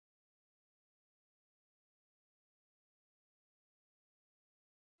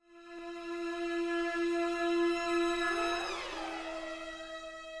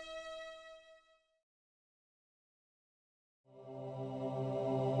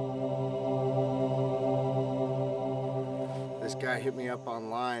this guy hit me up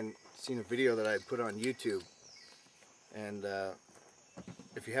online, seen a video that I had put on YouTube, and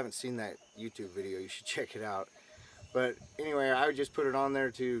if you haven't seen that YouTube video, you should check it out. But anyway, I just put it on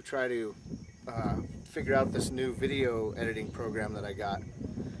there to try to figure out this new video editing program that I got.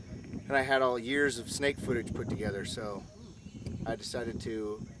 And I had all years of snake footage put together, so I decided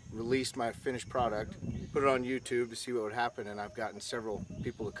to release my finished product, put it on YouTube to see what would happen, and I've gotten several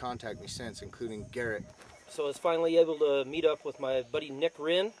people to contact me since, including Garrett. So I was finally able to meet up with my buddy Nick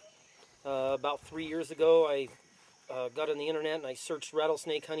Rinn. About 3 years ago, I got on the internet and I searched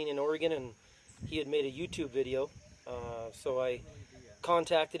rattlesnake hunting in Oregon, and he had made a YouTube video. So I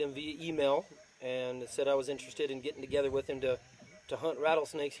contacted him via email and said I was interested in getting together with him to hunt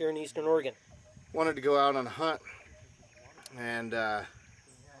rattlesnakes here in Eastern Oregon. Wanted to go out on a hunt, and I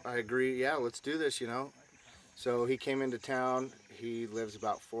agreed, yeah, let's do this, you know. So he came into town. He lives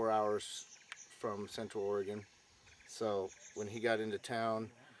about 4 hours from Central Oregon. So when he got into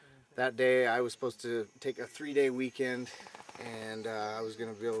town, that day I was supposed to take a 3-day weekend, and I was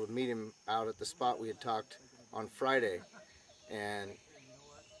going to be able to meet him out at the spot we had talked on Friday. And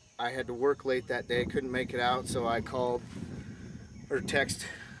I had to work late that day, couldn't make it out, so I called or texted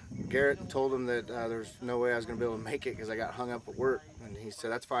Garrett and told him that there's no way I was going to be able to make it because I got hung up at work. And he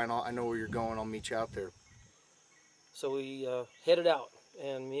said, that's fine, I know where you're going, I'll meet you out there. So we headed out,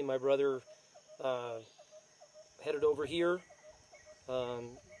 and me and my brother headed over here.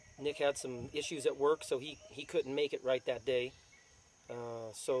 Nick had some issues at work, so he couldn't make it right that day.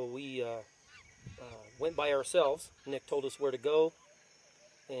 So we went by ourselves. Nick told us where to go,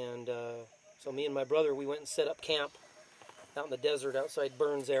 and so me and my brother, we went and set up camp out in the desert outside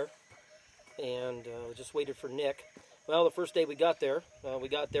Burns there, and just waited for Nick. Well, the first day we got there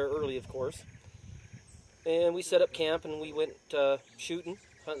early, of course, and we set up camp and we went shooting,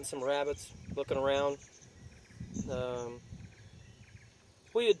 hunting some rabbits, looking around.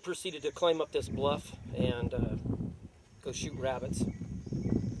 We had proceeded to climb up this bluff and go shoot rabbits,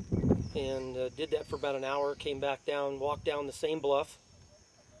 and did that for about an hour. Came back down, walked down the same bluff,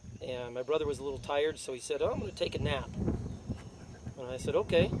 and my brother was a little tired, so he said, oh, I'm going to take a nap. And I said,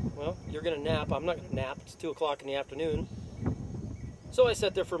 okay, well, you're going to nap. I'm not going to nap. It's 2 o'clock in the afternoon. So I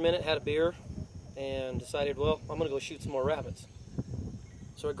sat there for a minute, had a beer, and decided, well, I'm going to go shoot some more rabbits.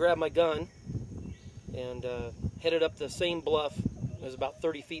 So I grabbed my gun and headed up the same bluff. It was about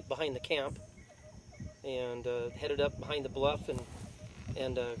 30 feet behind the camp, and headed up behind the bluff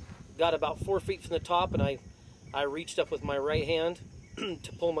and got about 4 feet from the top, and I reached up with my right hand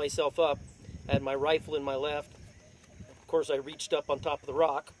to pull myself up. I had my rifle in my left. Of course, I reached up on top of the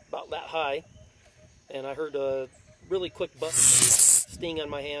rock, about that high, and I heard a really quick sting on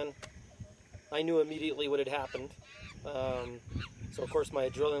my hand. I knew immediately what had happened. So of course my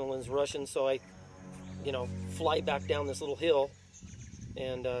adrenaline's rushing, so I, fly back down this little hill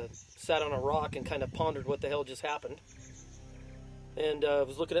and sat on a rock and kind of pondered what the hell just happened. And I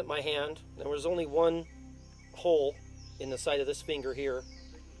was looking at my hand. There was only one hole in the side of this finger here,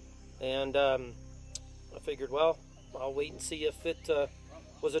 and I figured, well, I'll wait and see if it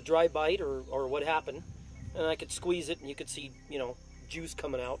was a dry bite or what happened. And I could squeeze it and you could see, juice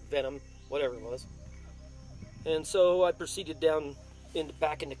coming out, venom, whatever it was. And so I proceeded down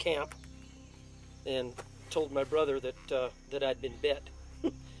back into camp and told my brother that I'd been bit.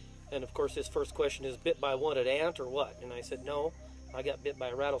 And of course his first question is, bit by what, an ant or what? And I said, no, I got bit by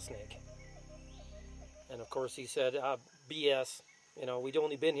a rattlesnake. And of course he said, BS, we'd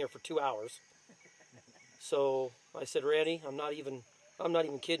only been here for 2 hours. So I said, Randy, I'm not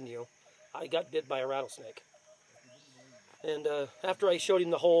even kidding you. I got bit by a rattlesnake. And after I showed him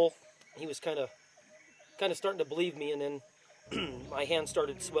the hole, he was kind of starting to believe me, and then my hand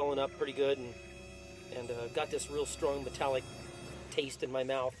started swelling up pretty good, and got this real strong metallic taste in my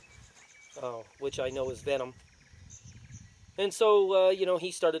mouth, which I know is venom. And so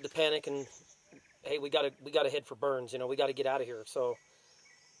he started to panic, and hey, we gotta head for Burns. We got to get out of here. So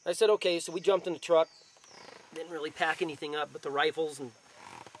I said, okay. So we jumped in the truck. Didn't really pack anything up but the rifles, and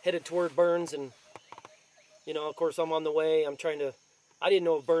headed toward Burns. And of course I'm on the way. I didn't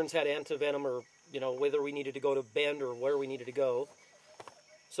know if Burns had antivenom, or whether we needed to go to Bend or where we needed to go.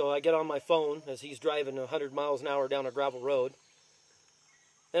 So I get on my phone as he's driving 100 miles an hour down a gravel road,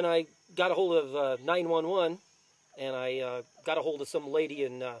 and I got a hold of 911, and I got a hold of some lady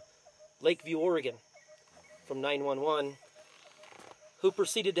in Lakeview, Oregon, from 911, who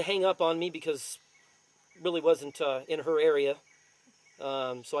proceeded to hang up on me because really wasn't in her area.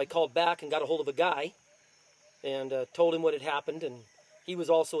 So I called back and got a hold of a guy and told him what had happened, and he was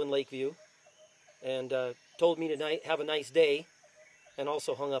also in Lakeview, and told me to have a nice day, and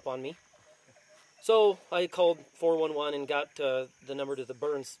also hung up on me. So I called 411 and got the number to the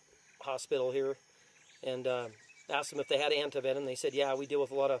Burns Hospital here, and asked them if they had antivenom. They said, yeah, we deal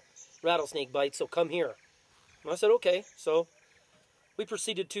with a lot of rattlesnake bites, so come here. And I said, okay. So we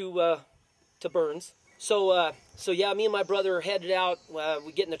proceeded to Burns. So yeah, me and my brother headed out.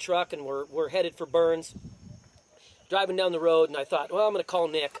 We get in the truck and we're headed for Burns. Driving down the road, and I thought, well, I'm going to call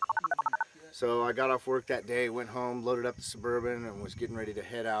Nick. So I got off work that day, went home, loaded up the Suburban, and was getting ready to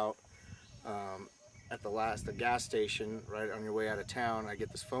head out. At the gas station, right on your way out of town, I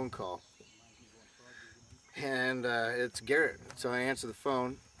get this phone call. And it's Garrett. So I answer the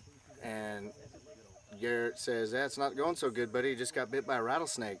phone, and Garrett says, it's not going so good, buddy. You just got bit by a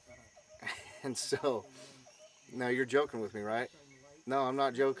rattlesnake. And so, now you're joking with me, right? No, I'm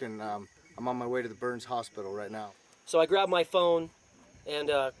not joking. I'm on my way to the Burns Hospital right now. So I grabbed my phone and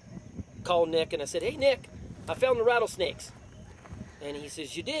called Nick, and I said, hey, Nick, I found the rattlesnakes. And he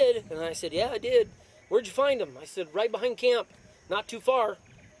says, you did? And I said, yeah, I did. Where'd you find them? I said, right behind camp, not too far.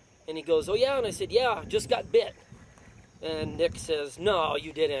 And he goes, oh, yeah? And I said, yeah, just got bit. And Nick says, no,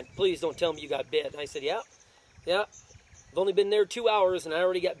 you didn't. Please don't tell me you got bit. And I said, yeah. I've only been there 2 hours, and I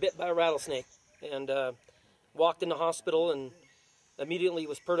already got bit by a rattlesnake. And walked in the hospital and immediately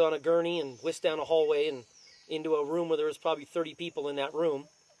was put on a gurney and whisked down a hallway and into a room where there was probably 30 people in that room.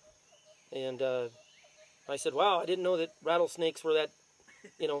 And I said, wow, I didn't know that rattlesnakes were that,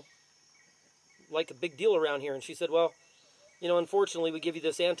 like a big deal around here. And she said, well, unfortunately, we give you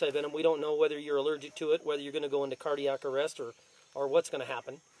this antivenom. We don't know whether you're allergic to it, whether you're going to go into cardiac arrest or what's going to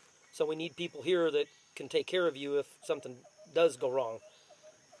happen. So we need people here that can take care of you if something does go wrong.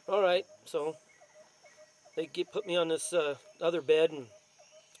 All right, so they put me on this other bed and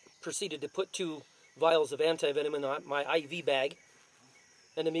proceeded to put 2 vials of antivenom in my IV bag.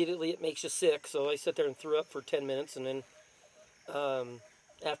 And immediately it makes you sick, so I sit there and threw up for 10 minutes. And then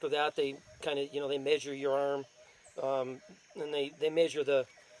after that, they kind of, they measure your arm. And they measure the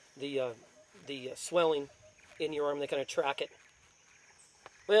swelling in your arm. They kind of track it.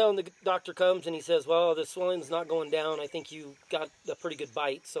 Well, and the doctor comes and he says, well, the swelling's not going down. I think you got a pretty good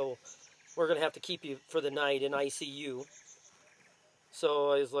bite, so we're going to have to keep you for the night in ICU.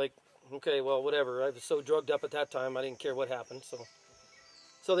 So I was like, okay, well, whatever. I was so drugged up at that time, I didn't care what happened.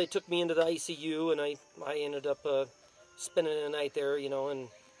 So they took me into the ICU, and I ended up spending the night there, and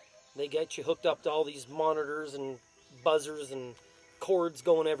they get you hooked up to all these monitors and buzzers and cords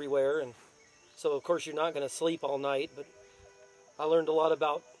going everywhere. And so, of course, you're not going to sleep all night, but I learned a lot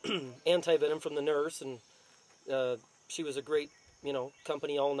about antivenom from the nurse, and she was a great,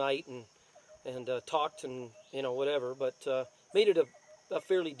 company all night and talked and, whatever, but made it a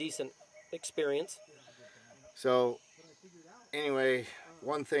fairly decent experience. So, anyway,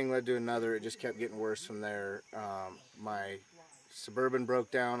 one thing led to another. It just kept getting worse from there. My Suburban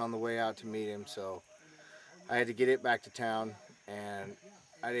broke down on the way out to meet him, so I had to get it back to town, and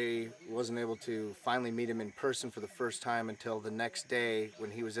I wasn't able to finally meet him in person for the first time until the next day when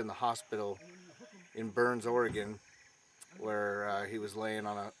he was in the hospital in Burns, Oregon, where he was laying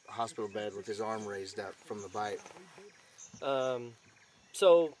on a hospital bed with his arm raised up from the bite.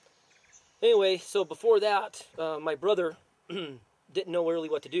 So anyway, so before that, my brother didn't know really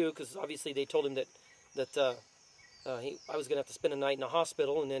what to do, because obviously they told him that I was going to have to spend a night in a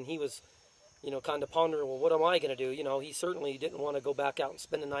hospital, and then he was kind of pondering, well, what am I going to do? He certainly didn't want to go back out and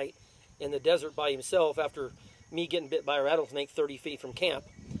spend a night in the desert by himself after me getting bit by a rattlesnake 30 feet from camp.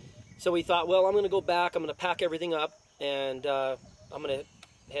 So he thought, well, I'm going to go back, I'm going to pack everything up, and I'm going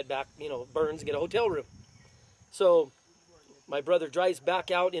to head back, Burns, and get a hotel room. So my brother drives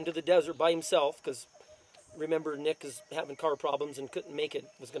back out into the desert by himself, because remember, Nick is having car problems and couldn't make it,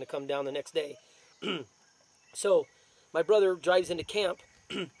 was going to come down the next day. So my brother drives into camp,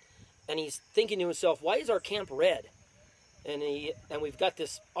 and he's thinking to himself, why is our camp red? And we've got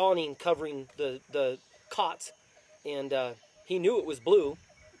this awning covering the cots, and he knew it was blue,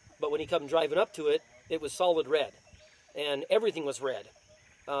 but when he come driving up to it, it was solid red, and everything was red.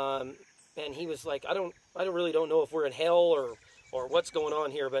 And he was like, I really don't know if we're in hell or what's going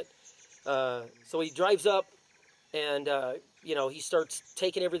on here, but so he drives up, and he starts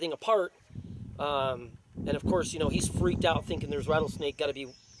taking everything apart, and of course, he's freaked out thinking there's rattlesnake got to be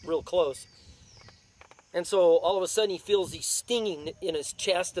real close. And so all of a sudden he feels these stinging in his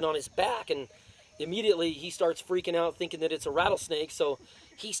chest and on his back, and immediately he starts freaking out thinking that it's a rattlesnake. So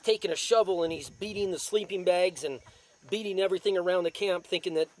he's taking a shovel and he's beating the sleeping bags and beating everything around the camp,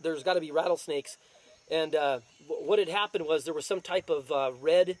 thinking that there's got to be rattlesnakes. And what had happened was there was some type of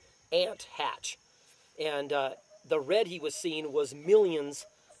red ant hatch, and the red he was seeing was millions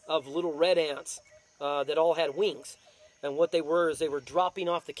of little red ants that all had wings. And what they were is they were dropping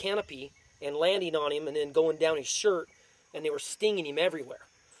off the canopy and landing on him and then going down his shirt, and they were stinging him everywhere.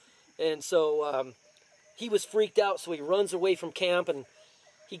 And so he was freaked out, so he runs away from camp, and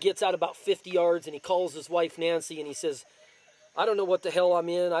he gets out about 50 yards, and he calls his wife Nancy, and he says, I don't know what the hell I'm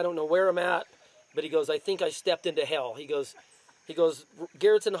in, I don't know where I'm at, but he goes, I think I stepped into hell. He goes,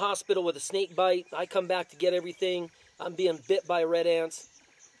 Garrett's in the hospital with a snake bite, I come back to get everything, I'm being bit by red ants.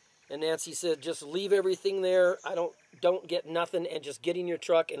 And Nancy said, just leave everything there, don't get nothing, and just get in your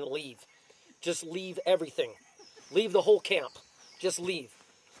truck and leave. Just leave everything. Leave the whole camp. Just leave.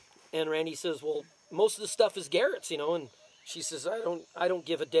 And Randy says, well, most of the stuff is Garrett's, you know, and she says, I don't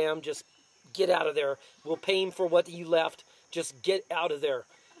give a damn, just get out of there. We'll pay him for what you left. Just get out of there.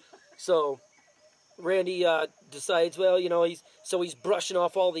 So Randy decides, well, you know, he's brushing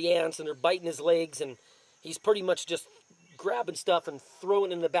off all the ants, and they're biting his legs, and he's pretty much just grabbing stuff and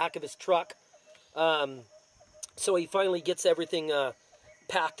throwing it in the back of his truck. So he finally gets everything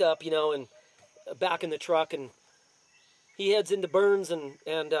packed up, you know, and back in the truck, and he heads into Burns and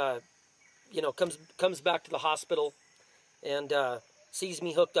you know, comes back to the hospital and sees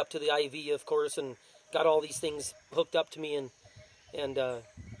me hooked up to the IV, of course, and got all these things hooked up to me, and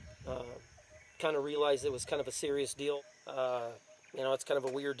kind of realized it was kind of a serious deal. You know, it's kind of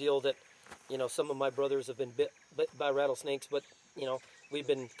a weird deal that, you know, some of my brothers have been bit by rattlesnakes, but, you know, we've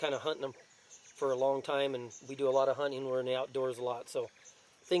been kind of hunting them for a long time, and we do a lot of hunting. We're in the outdoors a lot, so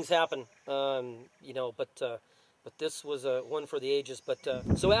things happen, you know, but this was one for the ages. But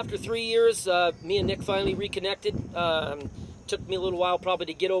so after 3 years, me and Nick finally reconnected. Took me a little while probably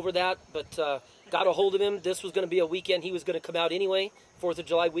to get over that, but got a hold of him. This was going to be a weekend. He was going to come out anyway, 4th of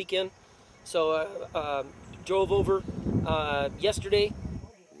July weekend. So drove over yesterday.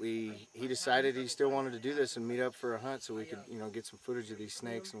 He decided he still wanted to do this and meet up for a hunt so we could, you know, get some footage of these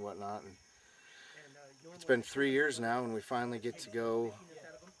snakes and whatnot. And it's been 3 years now, and we finally get to go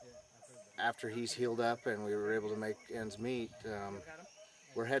after he's healed up and we were able to make ends meet.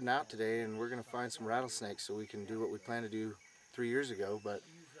 We're heading out today, and we're going to find some rattlesnakes so we can do what we planned to do 3 years ago, but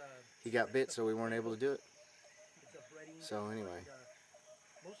he got bit, so we weren't able to do it. So anyway,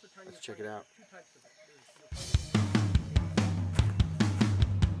 let's check it out.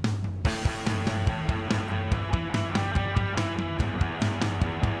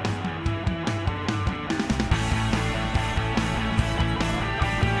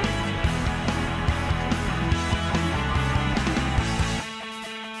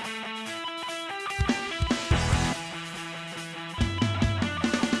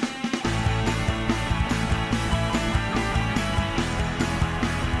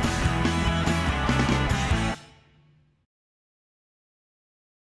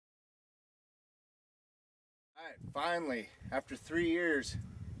 Alright, finally, after 3 years,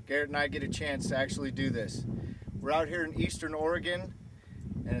 Garrett and I get a chance to actually do this. We're out here in eastern Oregon,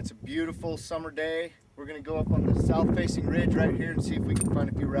 and it's a beautiful summer day. We're going to go up on the south-facing ridge right here and see if we can find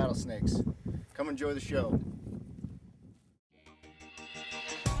a few rattlesnakes. Come enjoy the show.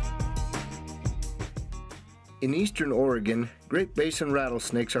 In eastern Oregon, Great Basin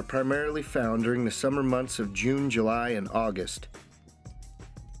rattlesnakes are primarily found during the summer months of June, July, and August.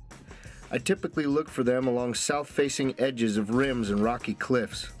 I typically look for them along south-facing edges of rims and rocky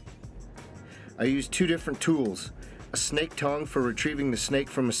cliffs. I use two different tools, a snake tong for retrieving the snake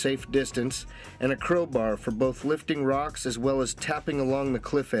from a safe distance, and a crowbar for both lifting rocks as well as tapping along the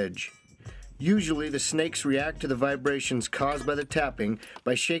cliff edge. Usually the snakes react to the vibrations caused by the tapping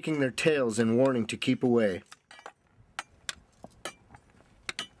by shaking their tails in warning to keep away.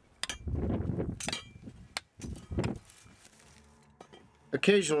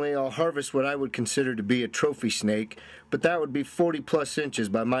 Occasionally I'll harvest what I would consider to be a trophy snake, but that would be 40+ inches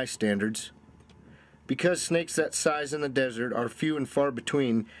by my standards. Because snakes that size in the desert are few and far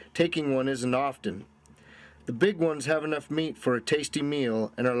between, taking one isn't often. The big ones have enough meat for a tasty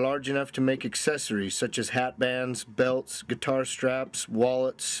meal and are large enough to make accessories such as hat bands, belts, guitar straps,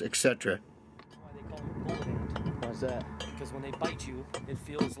 wallets, etc. That's why they call them bullet ant. Why's that? Because when they bite you, it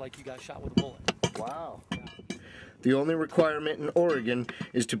feels like you got shot with a bullet. Wow. Yeah. The only requirement in Oregon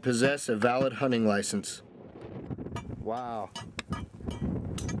is to possess a valid hunting license. Wow.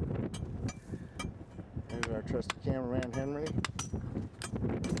 There's our trusty cameraman, Henry.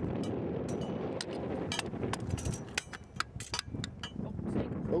 Oh, snake.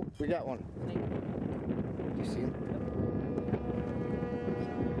 Oh, we got one. Snake. Do you see him?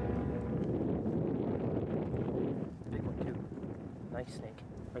 Big one, too. Nice snake.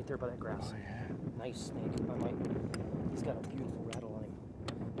 Right there by that grass. Oh, yeah. Nice snake. He's got a beautiful rattle on him.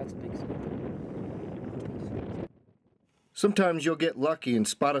 That's a big snake. Sometimes you'll get lucky and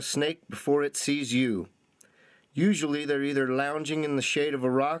spot a snake before it sees you. Usually they're either lounging in the shade of a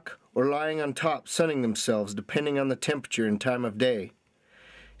rock or lying on top sunning themselves depending on the temperature and time of day.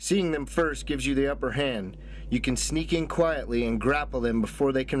 Seeing them first gives you the upper hand. You can sneak in quietly and grapple them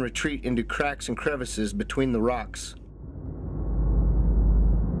before they can retreat into cracks and crevices between the rocks.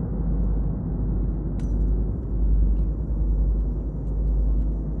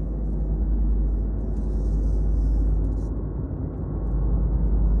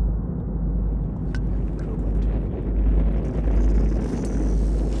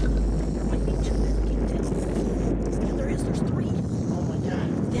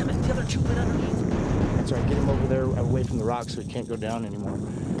 So he can't go down anymore,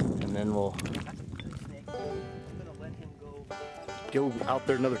 and then we'll go out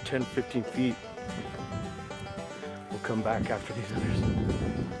there another 10-15 feet. We'll come back after these others.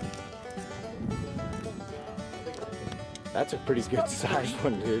 That's a pretty good sized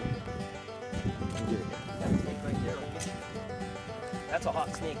one, dude. That's a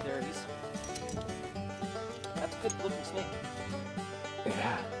hot snake there. That's a good looking snake.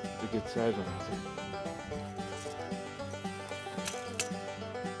 Yeah, it's a good size one.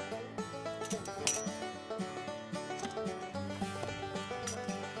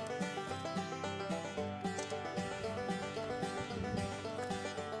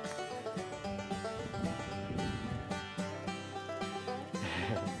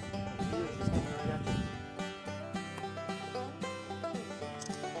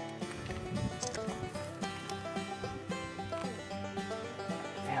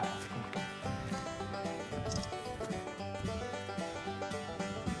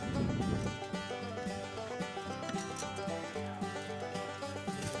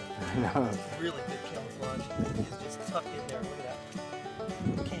 No. Really good camouflage. He's just tucked in there. Look at that.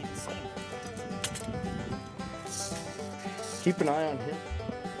 You can't even see him. Keep an eye on him.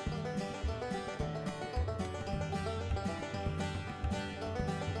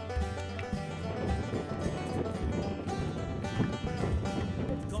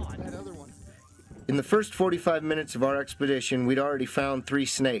 That other one. In the first 45 minutes of our expedition, we'd already found 3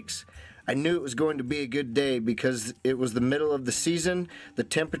 snakes. I knew it was going to be a good day because it was the middle of the season, the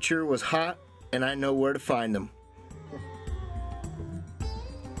temperature was hot, and I know where to find them.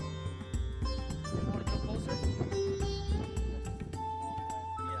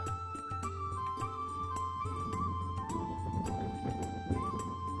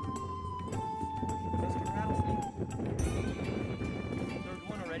 Western Rattlesnake. Third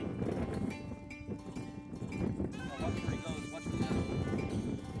one already. Oh, watch where he goes. Watch where he goes.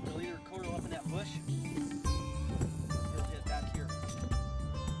 He'll either curl up in that bush, or he'll hit back here.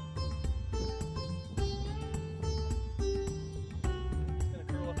 He's gonna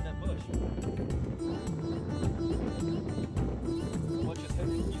curl up in that bush. Watch his head.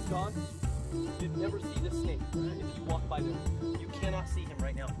 He's gone. You'd never see this snake if you walk by there. You cannot see him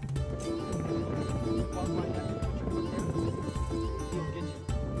right now. Walk by that picture, he'll get you.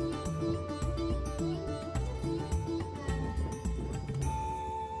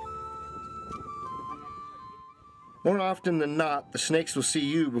 More often than not, the snakes will see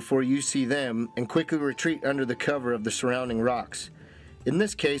you before you see them and quickly retreat under the cover of the surrounding rocks. In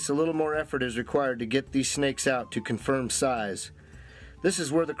this case, a little more effort is required to get these snakes out to confirm size. This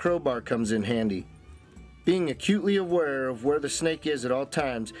is where the crowbar comes in handy. Being acutely aware of where the snake is at all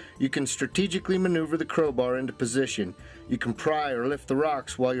times, you can strategically maneuver the crowbar into position. You can pry or lift the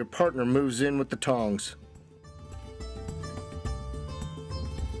rocks while your partner moves in with the tongs.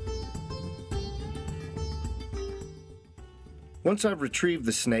 Once I've retrieved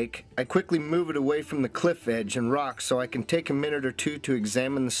the snake, I quickly move it away from the cliff edge and rocks so I can take a minute or two to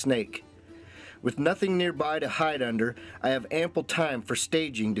examine the snake. With nothing nearby to hide under, I have ample time for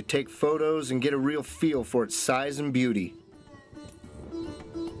staging to take photos and get a real feel for its size and beauty.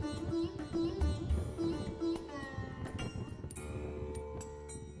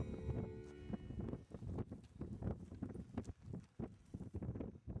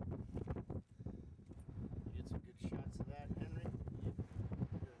 Get some good shots of that, Henry.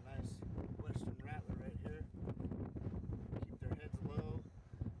 Got a nice Western Rattler right here. Keep their heads low.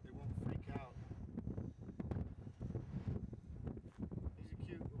 They won't freak out. He's a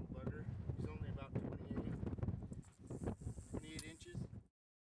cute little bugger. He's only about 28 inches.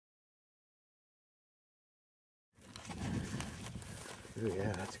 Ooh,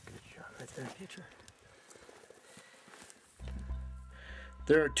 yeah, that's a good shot right there. Picture.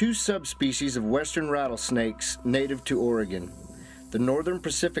 There are 2 subspecies of western rattlesnakes native to Oregon. The northern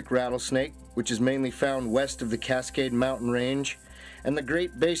Pacific rattlesnake, which is mainly found west of the Cascade Mountain Range, and the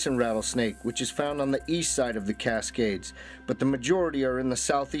Great Basin rattlesnake, which is found on the east side of the Cascades, but the majority are in the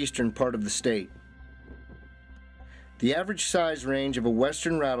southeastern part of the state. The average size range of a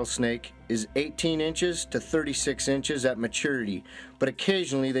western rattlesnake is 18 inches to 36 inches at maturity, but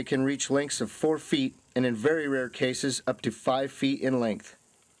occasionally they can reach lengths of 4 feet and in very rare cases up to 5 feet in length.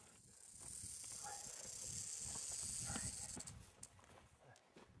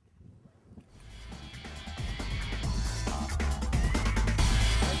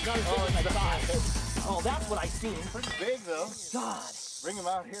 Oh, that's what I seen. Pretty big though. God. Bring him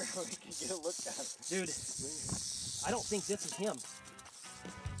out here so we can get a look at him. Dude, I don't think this is him.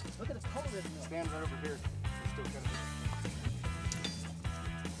 Look at his color in there. Stand right over here. Still kind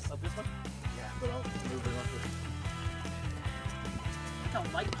Of this one? yeah, but I'll move it up here. Look how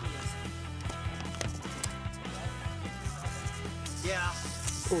light he is. Yeah.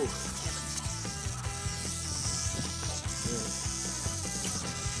 Ooh.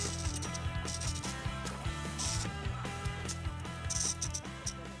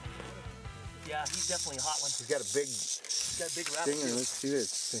 Yeah, he's definitely a hot one. He's got a big rabbit. stinger. Let's see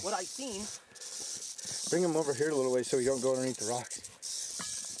this. What I seen. Bring him over here a little way so he don't go underneath the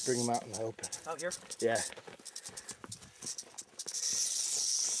rocks. Bring him out in the open. Out here? Yeah.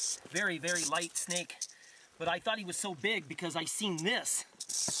 Very, very light snake. But I thought he was so big because I seen this.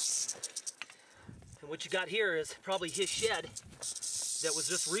 And what you got here is probably his shed that was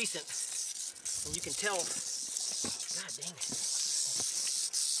just recent. And you can tell, God dang it.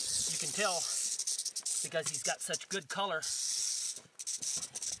 You can tell because he's got such good color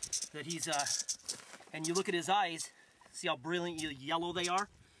that he's, and you look at his eyes, see how brilliant yellow they are?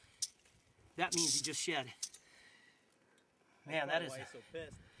 That means he just shed. Man, that is, why he's so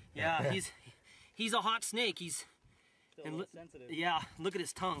pissed. yeah, he's a hot snake. He's, Still a little sensitive. yeah, look at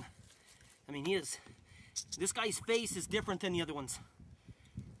his tongue. I mean, this guy's face is different than the other ones.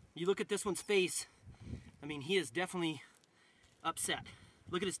 You look at this one's face, I mean, he is definitely upset.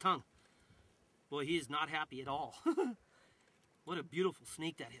 Look at his tongue. Boy, he is not happy at all. What a beautiful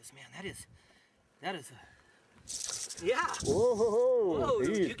snake that is, man. That is a, yeah. Whoa, Whoa,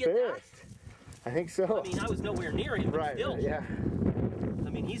 did you get that? I think so. I mean, I was nowhere near him, but Right, still. yeah. I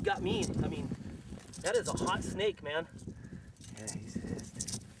mean, he's got me. I mean, that is a hot snake, man. Yeah, he's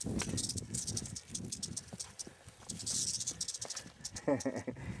pissed.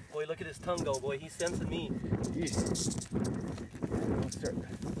 Boy, look at his tongue go, boy. He's sensing me. He's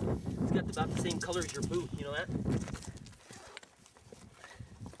He's got about the same color as your boot, you know that?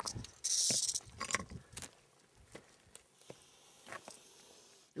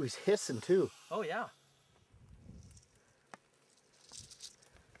 He's hissing too. Oh, yeah.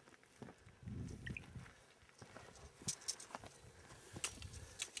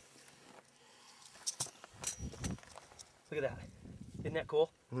 Look at that. Isn't that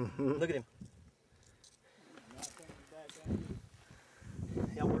cool? Mm-hmm. Look at him.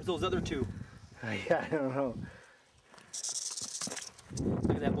 Yeah, where's those other two? Yeah, I don't know.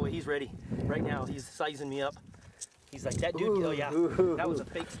 Look at that boy. He's ready. Right now, he's sizing me up. He's like, that dude, oh yeah, ooh. that was a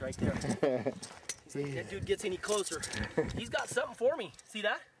fake strike there. He's like, that dude gets any closer. He's got something for me. See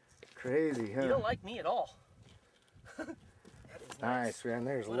that? Crazy, huh? He don't like me at all. That is Nice, man.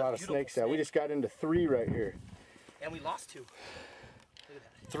 There's What a a lot of beautiful snakes out. We snake. just got into 3 right here. And we lost 2. Look at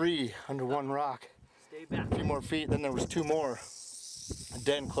that. 3 under one rock. Stay back. A few more feet, then there was 2 more. A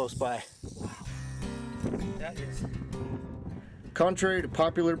den close by. That is. Contrary to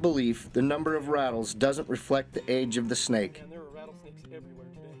popular belief, the number of rattles doesn't reflect the age of the snake. Man, there are rattlesnakes everywhere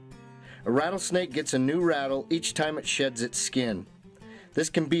today. A rattlesnake gets a new rattle each time it sheds its skin. This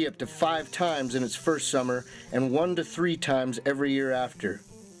can be up to 5 times in its first summer and 1 to 3 times every year after.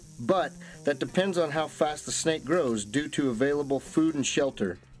 But that depends on how fast the snake grows due to available food and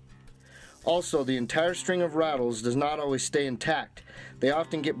shelter. Also, the entire string of rattles does not always stay intact. They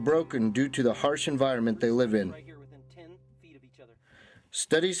often get broken due to the harsh environment they live in. Right here within 10 feet of each other.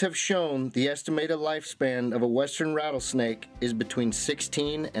 Studies have shown the estimated lifespan of a western rattlesnake is between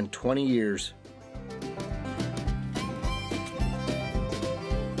 16 and 20 years.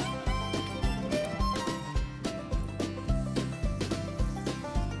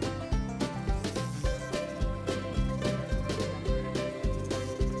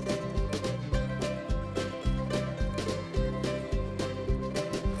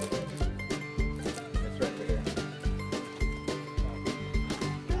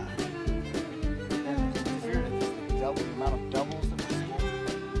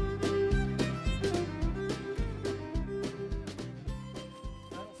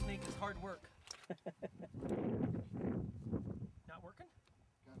 Rattlesnake is hard work. Not working?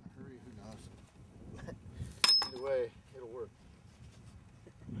 Got in a hurry, who knows? Either way, it'll work.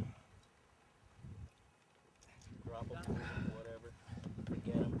 Drop them, whatever.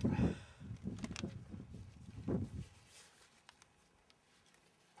 Get them.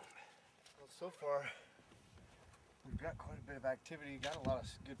 so far we've got quite a bit of activity, got a lot of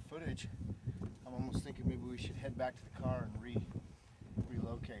good footage. I'm almost thinking maybe we should head back to the car and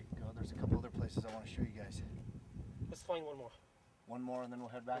relocate. There's a couple other places I want to show you guys. Let's find one more. One more and then we'll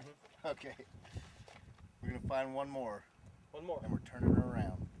head back? Okay. We're going to find one more. One more. And we're turning her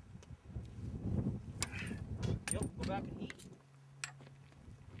around. Yep, go back and eat.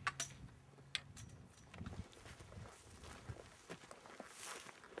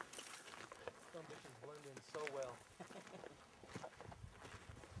 Some bitches blend in so well.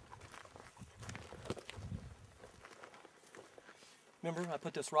 Remember, I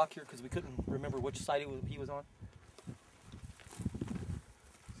put this rock here because we couldn't remember which side he was on.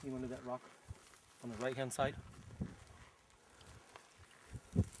 See under that rock on the right-hand side?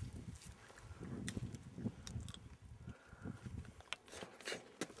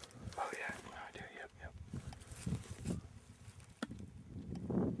 Oh yeah, no, I do, yep.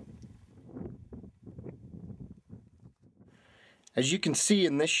 As you can see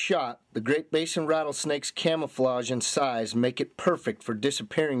in this shot, the Great Basin rattlesnake's camouflage and size make it perfect for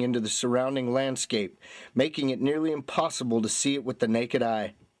disappearing into the surrounding landscape, making it nearly impossible to see it with the naked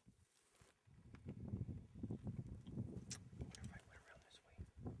eye.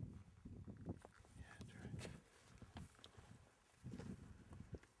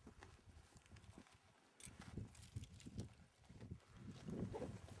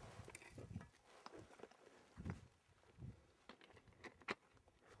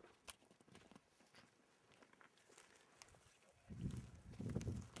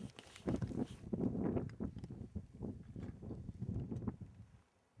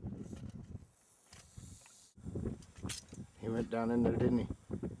 He went down in there, didn't he?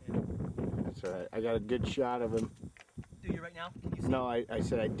 Yeah. That's all right. I got a good shot of him. Do you right now? Can you see? No, I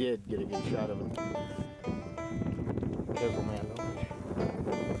said I did get a good shot of him. Careful, man.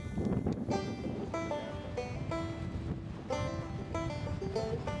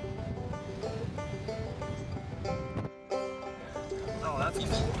 Oh, that's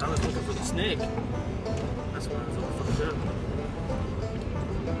easy. I was looking for the snake. That's what I was looking for.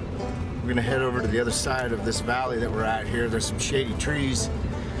 We're gonna head over to the other side of this valley that we're at here. There's some shady trees.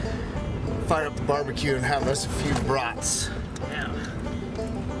 Fire up the barbecue and have us a few brats. Yeah.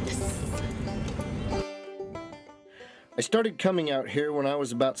 I started coming out here when I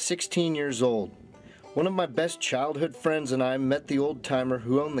was about 16 years old. One of my best childhood friends and I met the old timer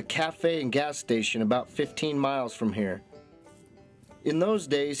who owned the cafe and gas station about 15 miles from here. In those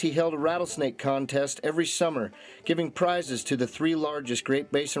days, he held a rattlesnake contest every summer, giving prizes to the 3 largest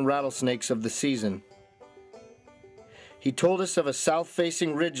Great Basin rattlesnakes of the season. He told us of a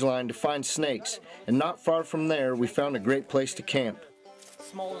south-facing ridgeline to find snakes, and not far from there, we found a great place to camp.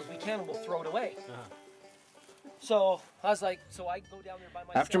 Small as we can, we'll throw it away. So I was like, so I go down there by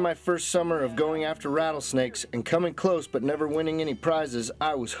myself. After my first summer of going after rattlesnakes and coming close but never winning any prizes,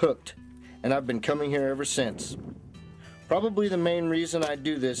 I was hooked, and I've been coming here ever since. Probably the main reason I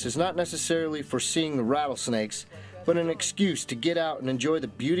do this is not necessarily for seeing the rattlesnakes, but an excuse to get out and enjoy the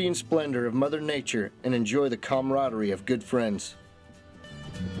beauty and splendor of Mother Nature and enjoy the camaraderie of good friends.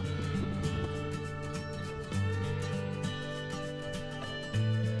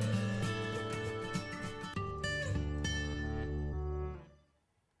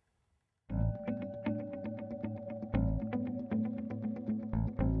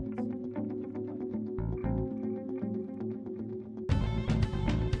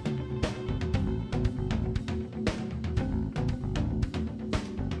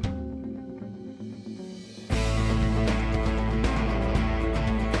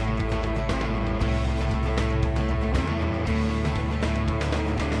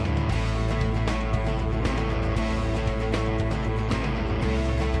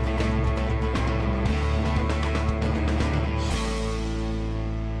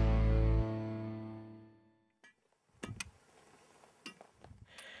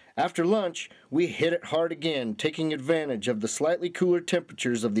 After lunch, we hit it hard again, taking advantage of the slightly cooler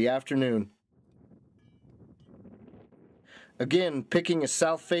temperatures of the afternoon. Again, picking a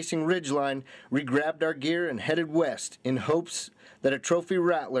south-facing ridgeline, we grabbed our gear and headed west in hopes that a trophy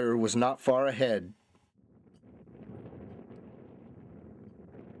rattler was not far ahead.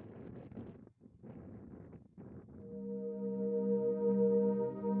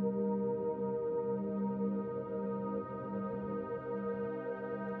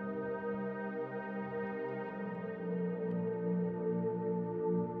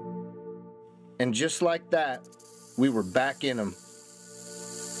 And just like that, we were back in them.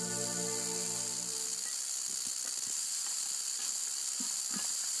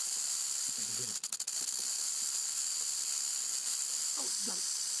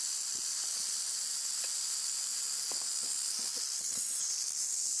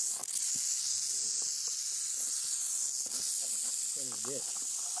 dick.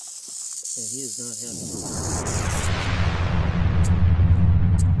 And he is not happy.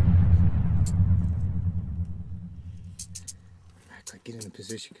 Act like get in a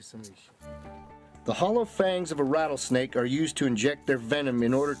position because somebody should. The hollow fangs of a rattlesnake are used to inject their venom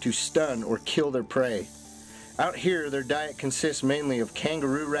in order to stun or kill their prey. Out here, their diet consists mainly of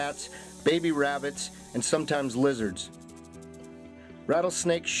kangaroo rats, baby rabbits, and sometimes lizards.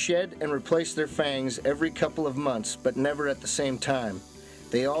 Rattlesnakes shed and replace their fangs every couple of months, but never at the same time.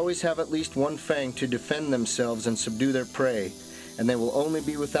 They always have at least one fang to defend themselves and subdue their prey, and they will only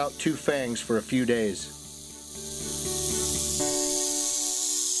be without two fangs for a few days.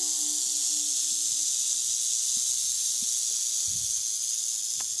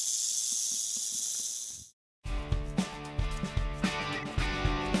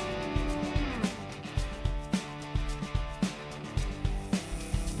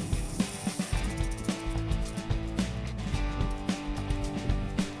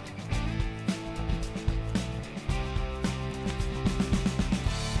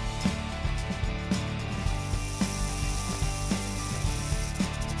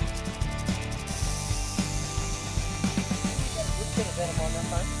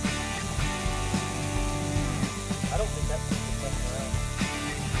 I don't think that's just messing around.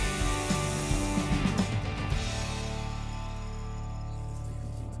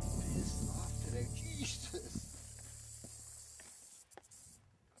 Pissed off today. Jesus.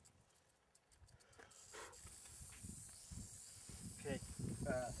 Okay,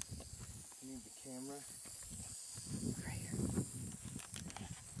 you need the camera right here.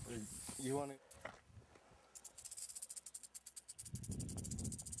 Or you want to?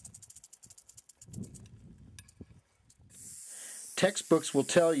 Textbooks will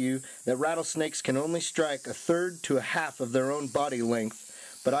tell you that rattlesnakes can only strike a third to a half of their own body length,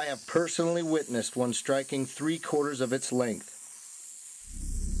 but I have personally witnessed one striking 3/4 of its length.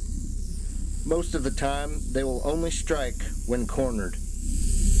 Most of the time, they will only strike when cornered.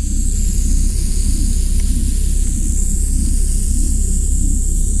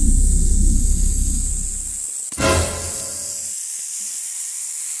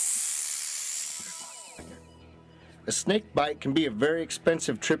 A snake bite can be a very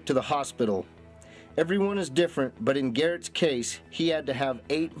expensive trip to the hospital. Everyone is different, but in Garrett's case, he had to have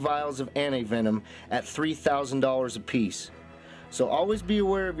 8 vials of antivenom at $3,000 apiece. So always be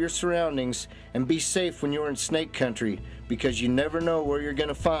aware of your surroundings and be safe when you're in snake country, because you never know where you're going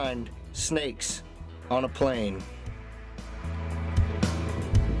to find snakes on a plane.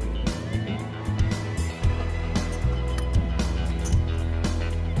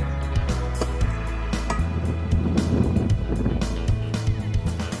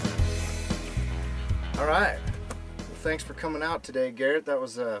 All right. Well, thanks for coming out today, Garrett. That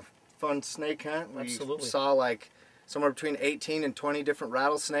was a fun snake hunt. We Absolutely. saw like somewhere between 18 and 20 different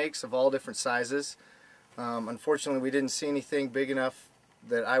rattlesnakes of all different sizes. Unfortunately, we didn't see anything big enough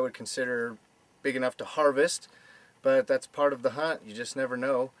that I would consider big enough to harvest, but that's part of the hunt. You just never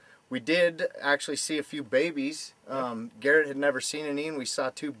know. We did actually see a few babies. Garrett had never seen any, and we saw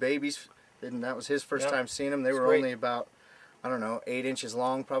 2 babies, and that was his first time seeing them. They were great. only about, I don't know, 8 inches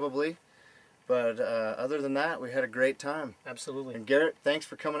long probably. But other than that, we had a great time. Absolutely. And Garrett, thanks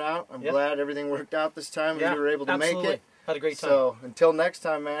for coming out. I'm glad everything worked out this time and Yeah, you were able to make absolutely. it. Had a great time. So until next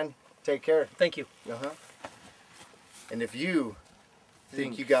time, man, take care. Thank you. And if you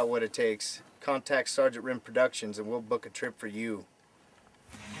think you got what it takes, contact Sergeant Rinn Productions and we'll book a trip for you.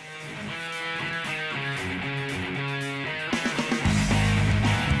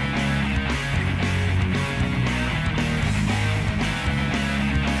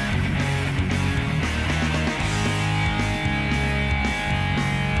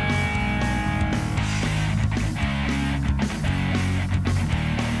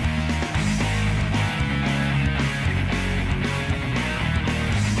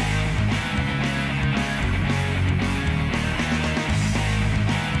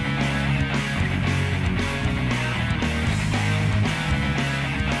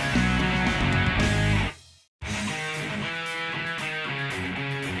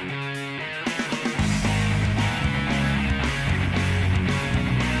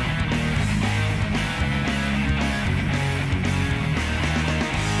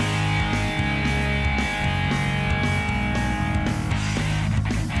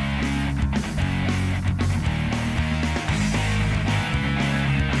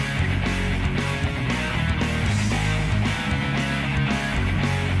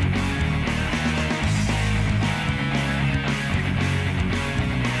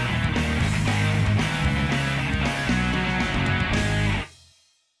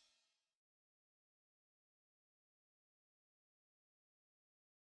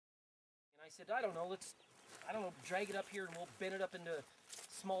 said, I don't know, drag it up here and we'll bend it up into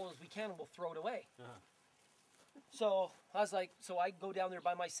small as we can and we'll throw it away. So I was like, so I go down there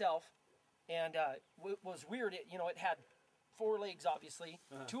by myself, and what was weird, it had 4 legs, obviously.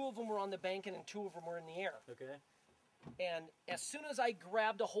 2 of them were on the banking and 2 of them were in the air. Okay. And as soon as I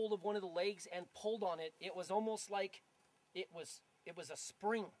grabbed a hold of one of the legs and pulled on it, it was almost like it was a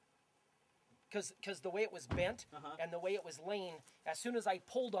spring. Because the way it was bent and the way it was laying, as soon as I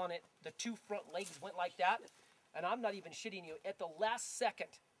pulled on it, the 2 front legs went like that. And I'm not even shitting you. At the last second,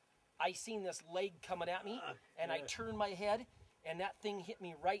 I seen this leg coming at me, and I turned my head, and that thing hit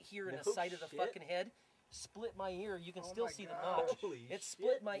me right here in the side of the fucking head. Split my ear. You can still see the notch. It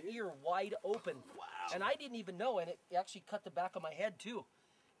split my ear wide open. Wow. And I didn't even know, and it actually cut the back of my head too.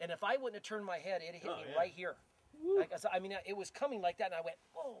 And if I wouldn't have turned my head, it hit me right here. Like, I mean, it was coming like that, and I went,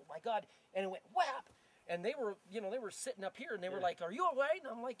 oh my God. And it went whap. And they were, they were sitting up here, and they were like, are you all right?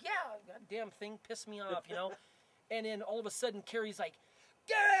 And I'm like, yeah, that damn thing pissed me off, And then all of a sudden, Carrie's like,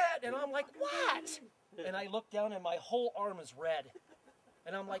 Garrett! And I'm like, what? And I look down, and my whole arm is red.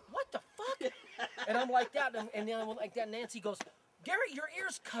 And I'm like, what the fuck? And I'm like that, and then I'm like that. Nancy goes, Garrett, your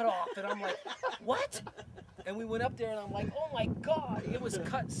ear's cut off. And I'm like, what? And we went up there, and I'm like, oh my God, it was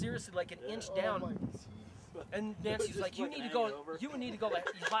cut seriously like an inch down. And Nancy's like, you need to go to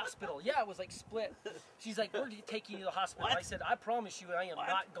the hospital. Yeah, it was like split. She's like, we're taking you to the hospital. I said, I promise you, I am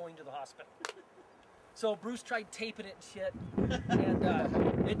not going to the hospital. So Bruce tried taping it and shit,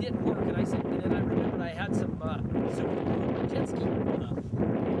 and it didn't work. And I said, and then I remembered I had some super glue on my jet ski.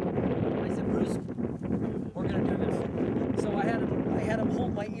 I said, Bruce, we're gonna do this. So I had him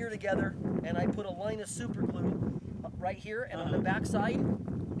hold my ear together, and I put a line of super glue right here and on the back side.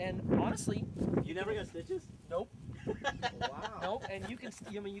 And honestly, you never got stitches? Nope. Wow. Nope. And you can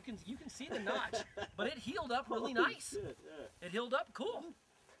see the notch, but it healed up really nice. Shit, yeah. It healed up cool.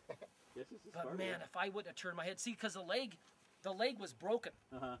 But man, if I wouldn't have turned my head, see, because the leg was broken,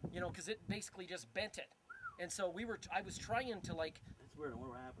 because it basically just bent it, and so I was trying to like. That's weird. I wonder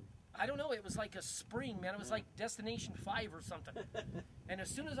what happened. I don't know. It was like a spring, man. It was like Destination 5 or something. And as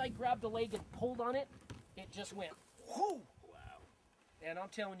soon as I grabbed the leg and pulled on it, it just went whoo. Wow. And I'm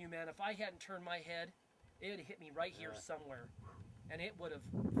telling you, man, if I hadn't turned my head, it would have hit me right here somewhere, and it would have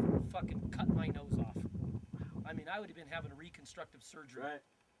fucking cut my nose off. I mean, I would have been having a reconstructive surgery. Right.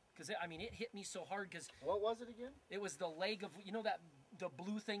 Because, it hit me so hard because... What was it again? It was the leg of, the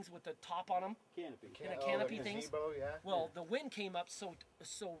blue things with the top on them? Canopy. And the canopy the things? gazebo, yeah. Well, the wind came up so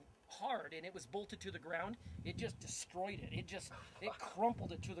hard, and it was bolted to the ground, it just destroyed it. It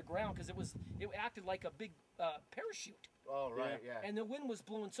crumpled it to the ground because it acted like a big parachute. Oh, right, yeah. And the wind was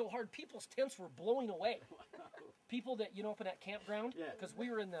blowing so hard, people's tents were blowing away. People that, up in that campground, because we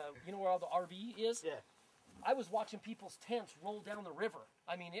were in the, where all the RV is? Yeah. I was watching people's tents roll down the river.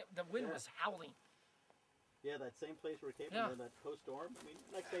 I mean, the wind was howling. Yeah, that same place where we came in, that post-storm. I mean,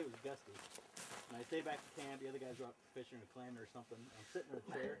 next day was gusty. And I stayed back to camp. The other guys were out fishing or clamming or something. I'm sitting in a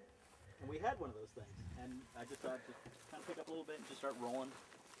chair, and we had one of those things. And I just thought to kind of pick up a little bit and just start rolling,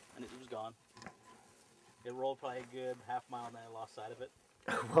 and it was gone. It rolled probably a good half-mile, and then I lost sight of it.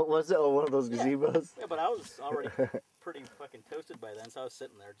 What was it? Oh, one of those gazebos? Yeah, but I was already pretty fucking toasted by then, so I was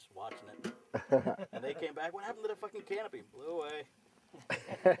sitting there just watching it. And they came back. What happened to the fucking canopy? Blew away.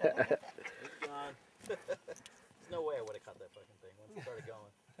 It's gone. There's no way I would have caught that fucking thing once it started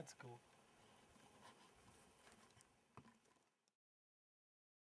going.